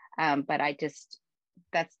 But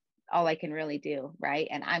that's all I can really do. Right.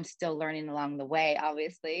 And I'm still learning along the way,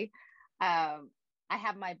 obviously. I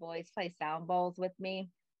have my boys play sound bowls with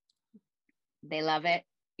me. They love it,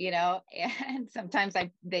 and sometimes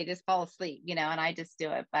they just fall asleep, and I just do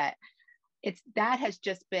it. But that has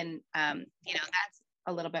just been, that's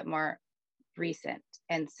a little bit more recent.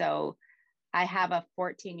 And so I have a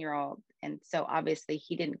 14-year-old. And so obviously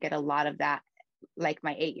he didn't get a lot of that like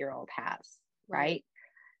my 8-year-old has. Right.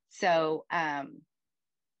 So,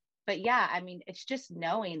 but yeah, I mean, it's just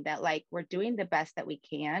knowing that like we're doing the best that we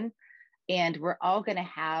can. And we're all going to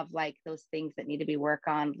have like those things that need to be worked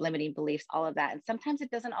on, limiting beliefs, all of that. And sometimes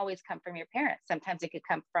it doesn't always come from your parents. Sometimes it could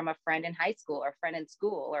come from a friend in high school or a friend in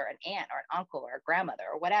school or an aunt or an uncle or a grandmother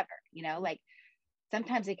or whatever, like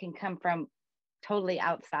sometimes it can come from totally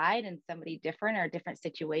outside and somebody different or a different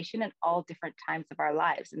situation at all different times of our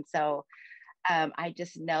lives. And so I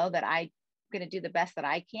just know that I'm going to do the best that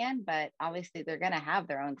I can, but obviously they're going to have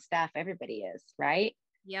their own stuff. Everybody is, right?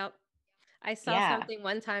 Yep. I saw Yeah. something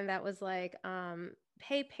one time that was like,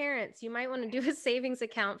 hey, parents, you might want to do a savings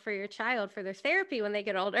account for your child for their therapy when they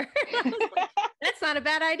get older. I was like, that's not a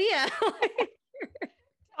bad idea.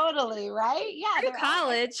 Totally. Right. Yeah. They're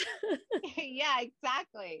college. Yeah,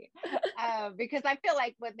 exactly. Because I feel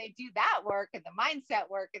like when they do that work and the mindset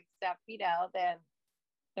work and stuff, then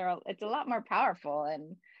it's a lot more powerful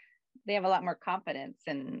and they have a lot more confidence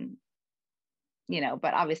and,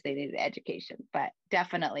 but obviously they need the education, but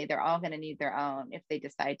definitely they're all going to need their own if they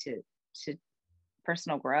decide to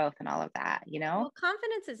personal growth and all of that, Well,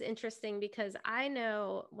 confidence is interesting because I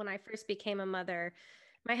know when I first became a mother,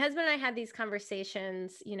 my husband and I had these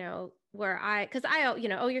conversations, where because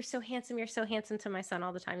oh, you're so handsome to my son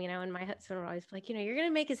all the time, and my husband would always be like, you're going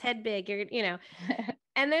to make his head big,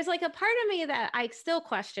 and there's like a part of me that I still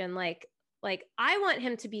question, like I want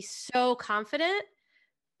him to be so confident.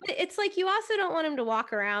 But it's like, you also don't want him to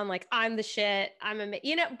walk around like I'm the shit.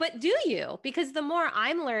 But do you? Because the more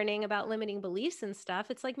I'm learning about limiting beliefs and stuff,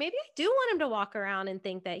 it's like, maybe I do want him to walk around and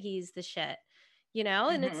think that he's the shit,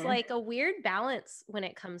 and it's like a weird balance when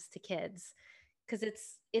it comes to kids. Cause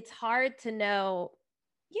it's hard to know,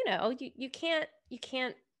 you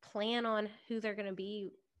can't plan on who they're going to be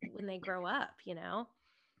when they grow up,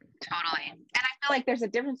 Totally. And I feel like there's a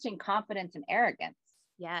difference between confidence and arrogance.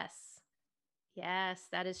 Yes. Yes,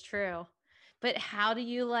 that is true. But how do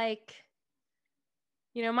you my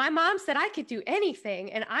mom said I could do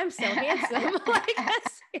anything and I'm so handsome.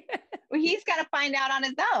 Well, he's got to find out on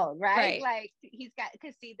his own, right? Right. Like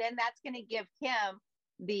because then that's going to give him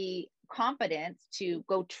the confidence to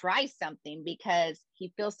go try something because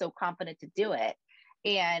he feels so confident to do it.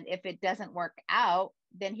 And if it doesn't work out,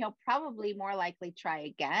 then he'll probably more likely try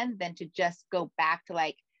again than to just go back to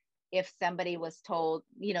like, if somebody was told,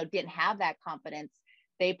 didn't have that confidence,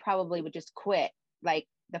 they probably would just quit like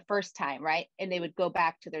the first time, right? And they would go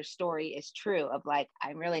back to their story is true of like,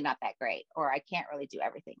 I'm really not that great, or I can't really do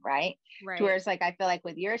everything, right? Right. Whereas like, I feel like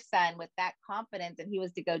with your son, with that confidence, and he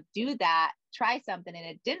was to go do that, try something and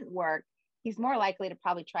it didn't work, he's more likely to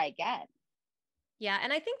probably try again. Yeah.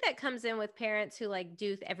 And I think that comes in with parents who like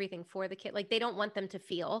do everything for the kid. Like they don't want them to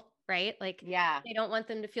feel, right? Like, yeah, they don't want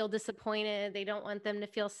them to feel disappointed. They don't want them to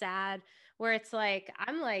feel sad, where it's like,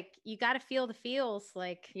 I'm like, you got to feel the feels,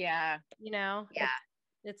 like, yeah, yeah.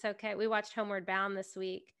 It's okay. We watched Homeward Bound this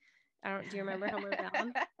week. Do you remember Homeward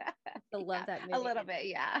Bound? I still love that movie. A little bit,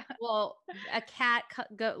 yeah. Well, a cat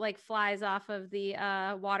flies off of the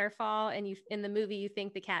waterfall, and in the movie you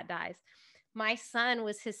think the cat dies. My son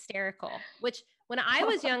was hysterical, which when I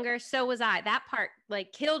was younger, so was I. That part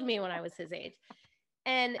like killed me when I was his age.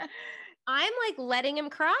 And I'm like letting him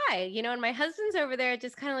cry, and my husband's over there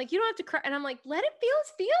just kind of like, you don't have to cry. And I'm like, let him feel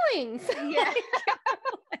his feelings. Yeah.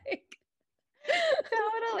 like,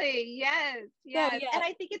 Totally. Yes. Yes. So, yeah. And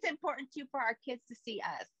I think it's important too for our kids to see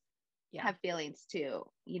us have feelings too,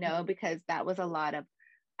 because that was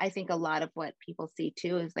I think a lot of what people see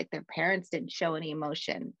too is like their parents didn't show any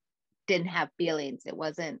emotion, didn't have feelings. It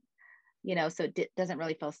wasn't, so it doesn't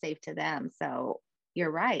really feel safe to them. So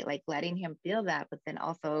you're right. Like letting him feel that, but then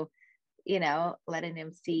also, letting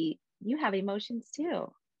him see you have emotions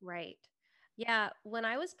too. Right. Yeah. When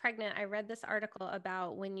I was pregnant, I read this article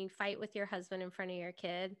about when you fight with your husband in front of your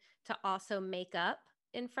kid to also make up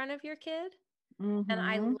in front of your kid. Mm-hmm. And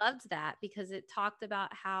I loved that because it talked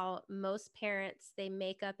about how most parents, they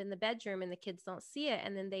make up in the bedroom and the kids don't see it.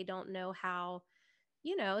 And then they don't know how,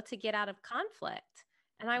 to get out of conflict.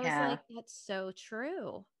 And I was like, that's so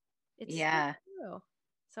true. It's so true.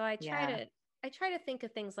 So I try to think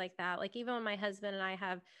of things like that. Like even when my husband and I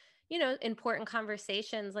have, important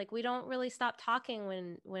conversations, like we don't really stop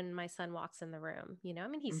talking when my son walks in the room, I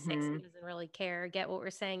mean, he's 6, he doesn't really care, get what we're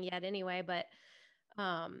saying yet anyway, but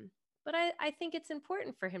I think it's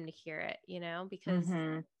important for him to hear it, because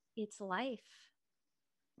it's life.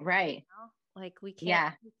 Right. Like we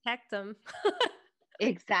can't protect them.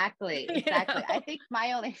 Exactly. You Exactly. I know? think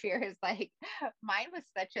my only fear is like mine was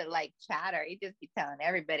such a like chatter. He'd just be telling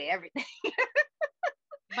everybody everything.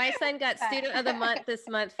 My son got But student of the month this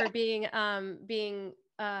month for being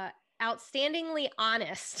outstandingly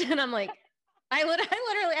honest. And I'm like, I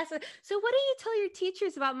literally asked him, so what do you tell your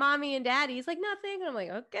teachers about mommy and daddy? He's like, nothing. And I'm like,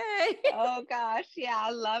 okay. oh gosh, yeah,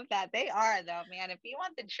 I love that. They are though, man. If you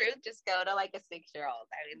want the truth, just go to like a 6-year-old.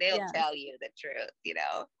 I mean, they'll Yes. tell you the truth.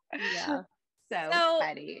 Yeah. So So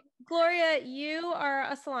funny. Gloria, you are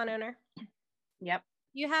a salon owner. Yep.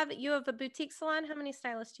 You have a boutique salon. How many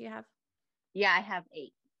stylists do you have? Yeah, I have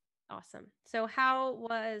 8. Awesome. So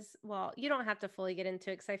well, you don't have to fully get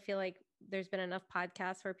into it because I feel like there's been enough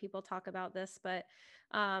podcasts where people talk about this, but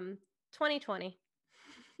 2020.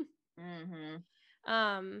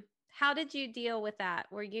 Mm-hmm. How did you deal with that?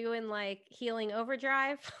 Were you in like healing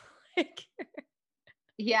overdrive? Like,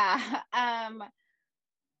 Yeah.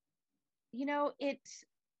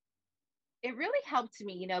 It really helped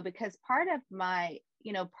me, because part of my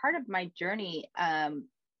journey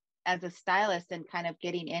as a stylist and kind of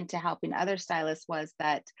getting into helping other stylists was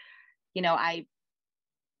that, I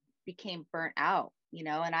became burnt out,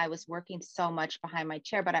 and I was working so much behind my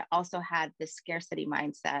chair, but I also had this scarcity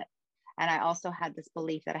mindset. And I also had this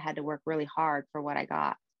belief that I had to work really hard for what I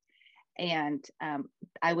got. And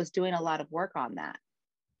I was doing a lot of work on that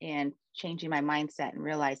and changing my mindset and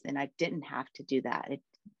realizing I didn't have to do that. It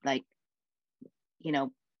like, you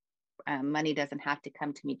know, money doesn't have to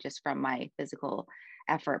come to me just from my physical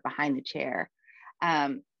effort behind the chair,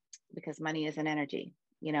 um, because money is an energy,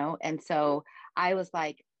 And so I was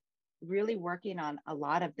like really working on a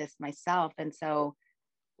lot of this myself. And so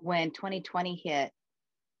when 2020 hit,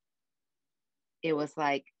 it was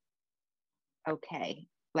like, okay,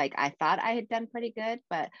 like I thought I had done pretty good,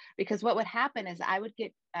 but because what would happen is I would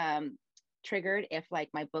get triggered if like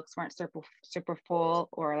my books weren't super full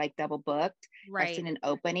or like double booked. If I right. seen an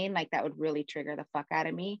opening, like that would really trigger the fuck out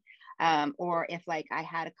of me. Or if like I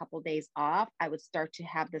had a couple days off, I would start to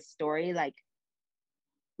have this story like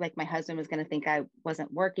my husband was going to think I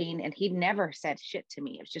wasn't working, and he never said shit to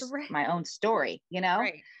me. It was just Right. my own story.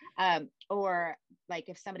 Right. Or like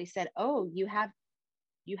if somebody said, "Oh, you have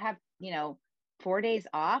 4 days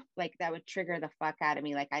off," like that would trigger the fuck out of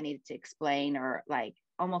me. Like I needed to explain or like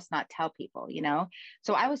almost not tell people.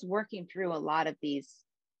 So I was working through a lot of these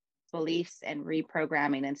beliefs and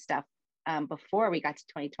reprogramming and stuff before we got to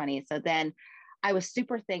 2020. So then I was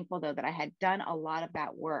super thankful though that I had done a lot of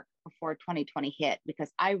that work before 2020 hit,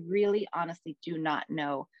 because I really honestly do not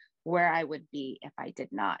know where I would be if I did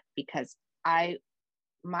not, because my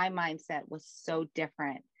mindset was so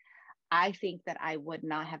different. I think that I would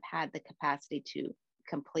not have had the capacity to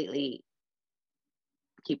completely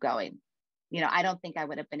keep going. I don't think I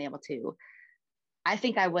would have been able to. I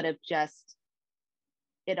think I would have just,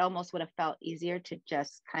 it almost would have felt easier to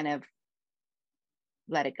just kind of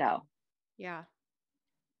let it go. Yeah.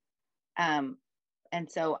 Um, and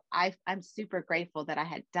so I'm super grateful that I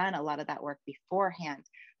had done a lot of that work beforehand,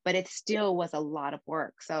 but it still was a lot of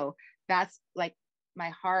work. So that's like my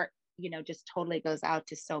heart, just totally goes out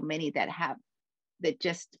to so many that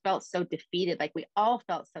just felt so defeated. Like we all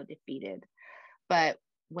felt so defeated. But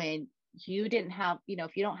when you didn't have,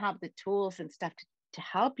 if you don't have the tools and stuff to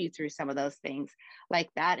help you through some of those things, like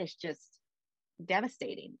that is just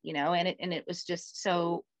devastating. And it was just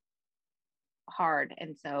so hard.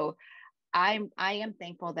 And so I am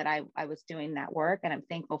thankful that I was doing that work, and I'm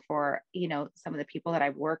thankful for, some of the people that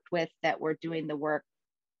I've worked with that were doing the work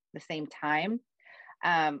the same time.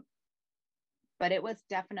 Um, but it was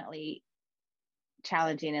definitely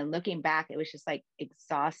challenging, and looking back, it was just like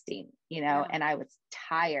exhausting, Yeah. and I was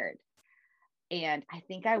tired. And I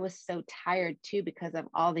think I was so tired too because of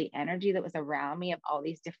all the energy that was around me, of all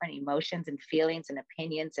these different emotions and feelings and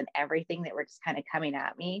opinions and everything that were just kind of coming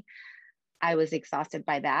at me. I was exhausted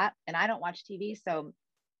by that. And I don't watch TV. So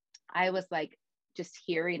I was like just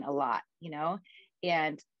hearing a lot,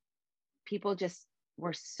 and people just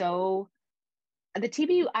were so. The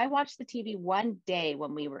TV, I watched the TV one day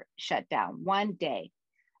when we were shut down, one day.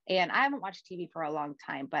 And I haven't watched TV for a long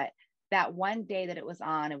time, but that one day that it was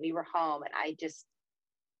on and we were home, and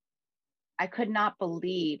I could not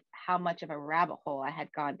believe how much of a rabbit hole I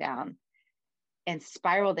had gone down and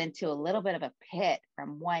spiraled into a little bit of a pit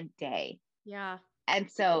from one day. Yeah.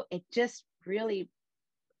 And so it just really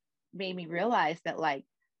made me realize that like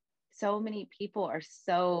so many people are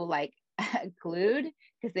so like glued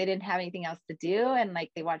because they didn't have anything else to do, and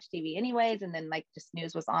like they watch TV anyways, and then like just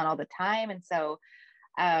news was on all the time. And so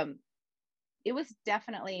um it was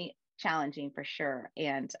definitely challenging for sure,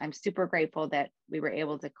 and I'm super grateful that we were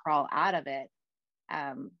able to crawl out of it.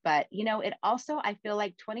 But, you know, it also, I feel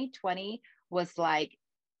like 2020 was like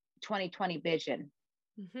 2020 vision.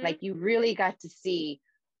 Mm-hmm. Like you really got to see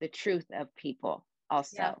the truth of people Yeah.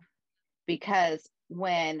 also, because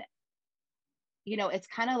when, you know, it's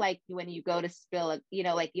kind of like when you go to spill a, you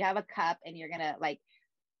know, like you have a cup and you're going to like,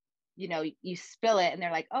 you know, you spill it and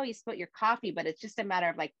they're like, oh, you spilled your coffee, but it's just a matter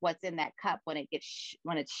of like what's in that cup when it gets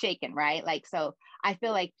when it's shaken, right? Like, so I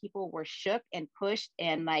feel like people were shook and pushed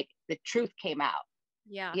and like the truth came out,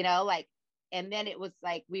 Yeah. you know, like, and then it was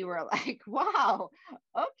like we were like, wow,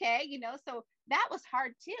 okay, you know, so that was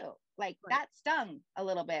hard too. Like Right. that stung a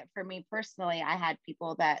little bit for me personally. I had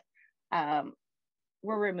people that um,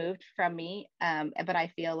 were removed from me, but I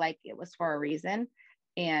feel like it was for a reason.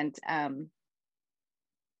 And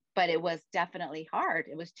but it was definitely hard.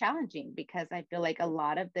 It was challenging because I feel like a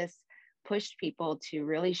lot of this pushed people to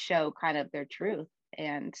really show kind of their truth.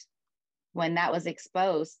 And when that was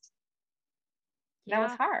exposed, that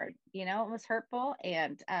was Yeah. hard, you know, it was hurtful.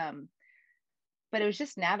 And but it was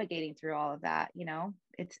just navigating through all of that, you know.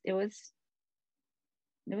 It was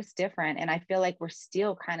different. And I feel like we're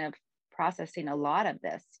still kind of processing a lot of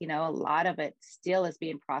this, you know, a lot of it still is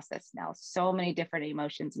being processed now. So many different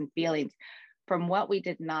emotions and feelings from what we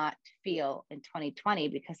did not feel in 2020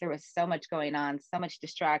 because there was so much going on, so much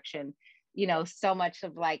distraction, you know, so much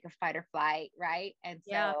of like a fight or flight, right? And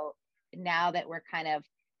Yeah. so now that we're kind of,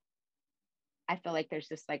 I feel like there's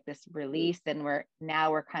just like this release and we're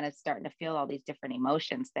kind of starting to feel all these different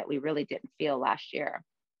emotions that we really didn't feel last year.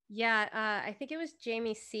 Yeah, I think it was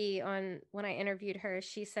Jamie C on when I interviewed her.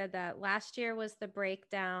 She said that last year was the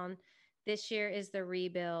breakdown, this year is the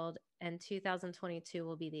rebuild, and 2022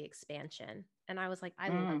 will be the expansion. And I was like, I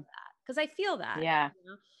love Mm, that because I feel that. yeah.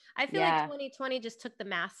 You know? I feel like Yeah. 2020 just took the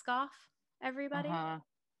mask off everybody. Uh-huh.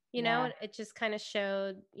 You know, Yeah. it just kind of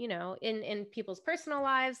showed, you know, in people's personal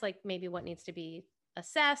lives, like maybe what needs to be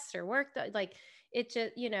assessed or worked, like it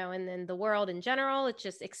just, you know, and then the world in general, it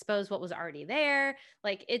just exposed what was already there.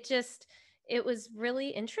 Like it was really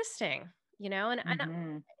interesting, you know, and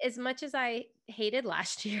Hmm. as much as I hated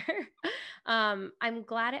last year, I'm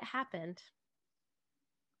glad it happened.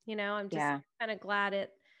 You know, I'm just Yeah. kind of glad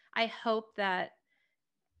it, I hope that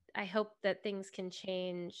I hope that things can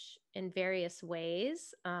change in various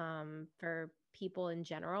ways for people in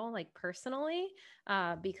general, like personally,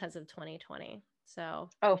 because of 2020. So,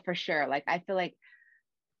 Oh, for sure. Like I feel like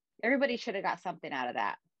everybody should have got something out of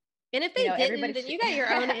that. and if You they know, didn't, everybody then should you got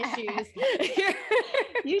your own issues.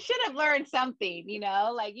 you should have learned something, you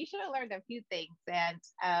know, like you should have learned a few things. And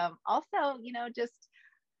also, you know, just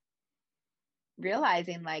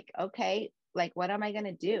realizing like, okay, like what am I going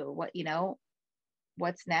to do? What, you know,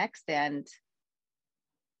 what's next? And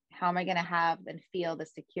how am I going to have and feel the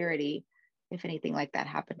security if anything like that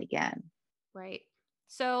happened again? Right.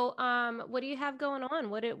 So, what do you have going on?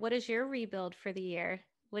 What is your rebuild for the year?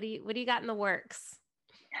 What do you got in the works?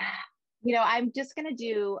 You know, I'm just going to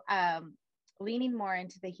do leaning more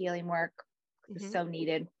into the healing work because it's Hmm. so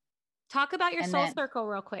needed. Talk about your And soul then, circle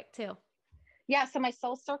real quick too. yeah, so my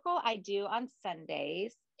soul circle I do on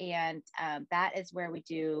Sundays. And that is where we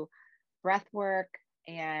do breath work.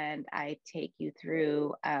 And I take you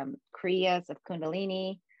through Kriyas of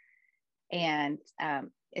Kundalini. And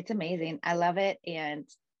it's amazing. I love it. And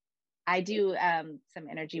I do some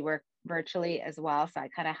energy work virtually as well. So I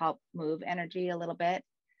kind of help move energy a little bit.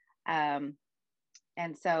 Um,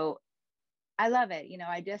 and so I love it. You know,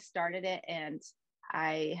 I just started it and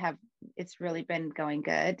it's really been going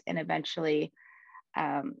good. And eventually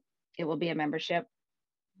um, it will be a membership.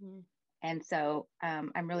 Mhm. And so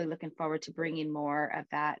I'm really looking forward to bringing more of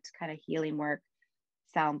that kind of healing work,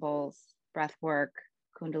 sound bowls, breath work,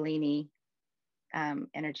 Kundalini,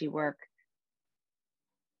 energy work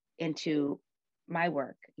into my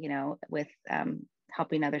work, you know, with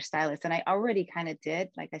helping other stylists. And I already kind of did,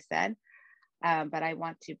 like I said, but I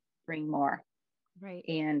want to bring more Right.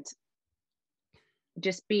 and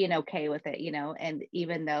just being okay with it, you know. And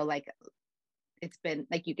even though like it's been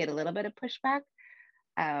like you get a little bit of pushback,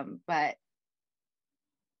 but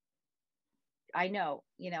I know,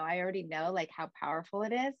 you know, I already know like how powerful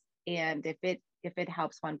it is. And if it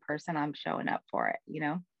helps one person, I'm showing up for it, you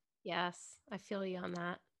know? Yes, I feel you on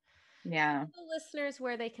that. Yeah. Tell the listeners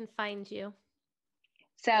where they can find you.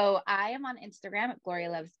 So I am on Instagram at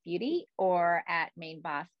GloriaLovesBeauty or at Main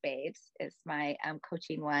Boss Babes is my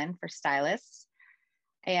coaching one for stylists.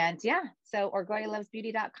 And yeah, so or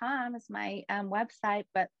GloriaLovesBeauty.com is my website,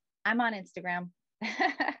 but I'm on Instagram.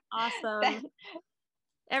 Awesome.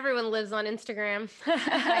 Everyone lives on Instagram.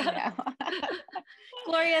 I know.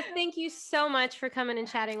 Gloria, thank you so much for coming and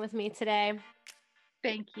chatting with me today.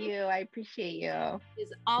 Thank you. I appreciate you.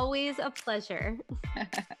 It's always a pleasure.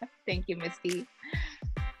 Thank you, Misty.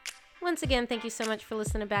 Once again, thank you so much for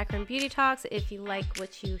listening to Backroom Beauty Talks. If you like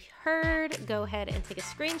what you heard, go ahead and take a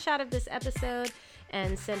screenshot of this episode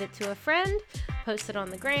and send it to a friend. Post it on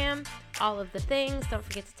the gram. All of the things. Don't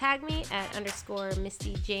forget to tag me at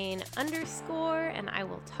 _MistyJane_. And I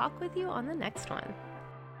will talk with you on the next one.